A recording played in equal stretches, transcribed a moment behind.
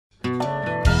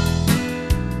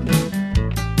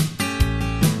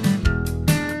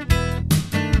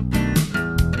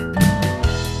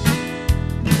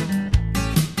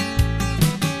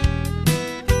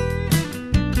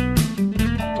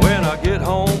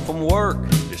from work,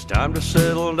 it's time to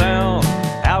settle down.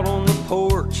 Out on the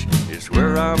porch is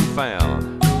where I'm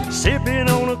found, sipping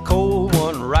on a cold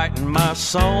one, writing my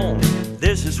song.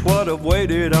 This is what I've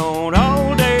waited on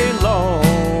all day long.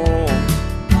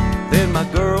 Then my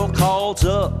girl calls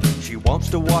up, she wants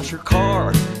to wash her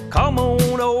car. Come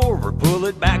on over, pull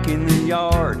it back in the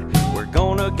yard. We're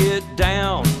gonna get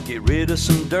down, get rid of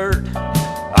some dirt.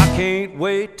 I can't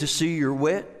wait to see your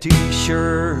wet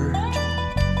t-shirt.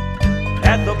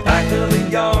 At the back of the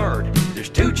yard, there's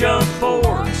two jump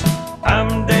boards.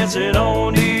 I'm dancing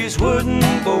on these wooden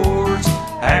boards.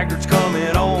 Haggard's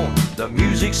coming on, the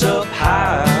music's up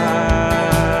high.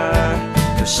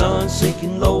 The sun's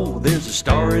sinking low, there's a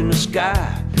star in the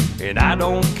sky. And I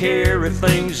don't care if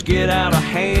things get out of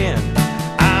hand,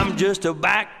 I'm just a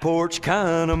back porch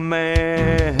kind of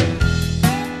man.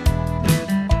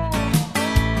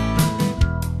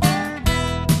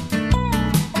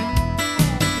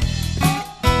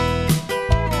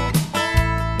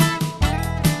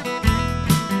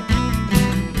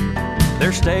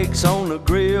 There's steaks on the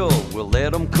grill, we'll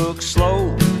let them cook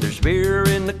slow. There's beer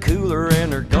in the cooler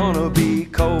and they're gonna be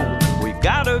cold. We've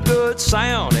got a good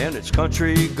sound and it's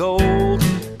country gold,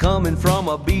 coming from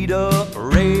a beat up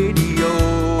radio.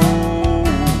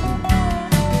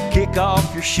 Kick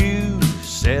off your shoes,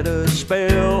 set a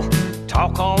spell.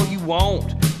 Talk all you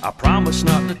want, I promise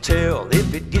not to tell.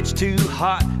 If it gets too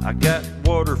hot, I got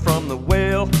water from the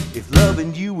well. If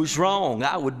loving you was wrong,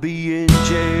 I would be in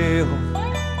jail.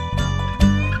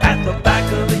 At the back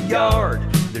of the yard,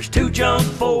 there's two jump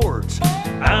Fords.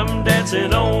 I'm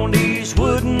dancing on these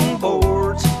wooden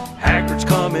boards. Haggard's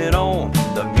coming on,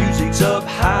 the music's up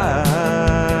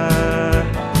high.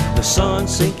 The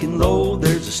sun's sinking low,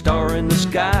 there's a star in the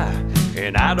sky.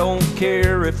 And I don't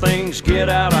care if things get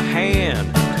out of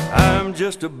hand, I'm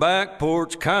just a back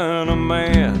porch kind of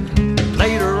man.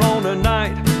 Later on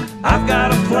tonight, I've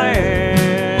got a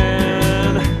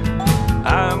plan.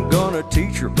 I'm gonna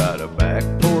teach her about a back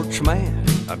porch man.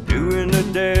 I'm doing the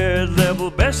dead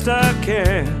level best I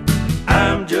can.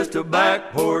 I'm just a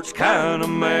back porch kind of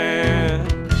man.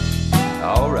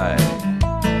 All right,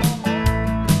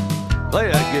 play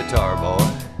that guitar, boy.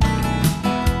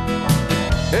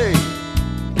 Hey,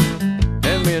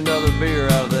 hand me another beer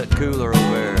out of that cooler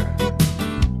over there.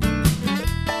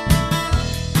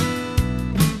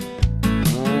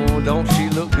 Oh, don't she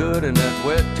look good in that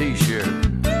wet t-shirt?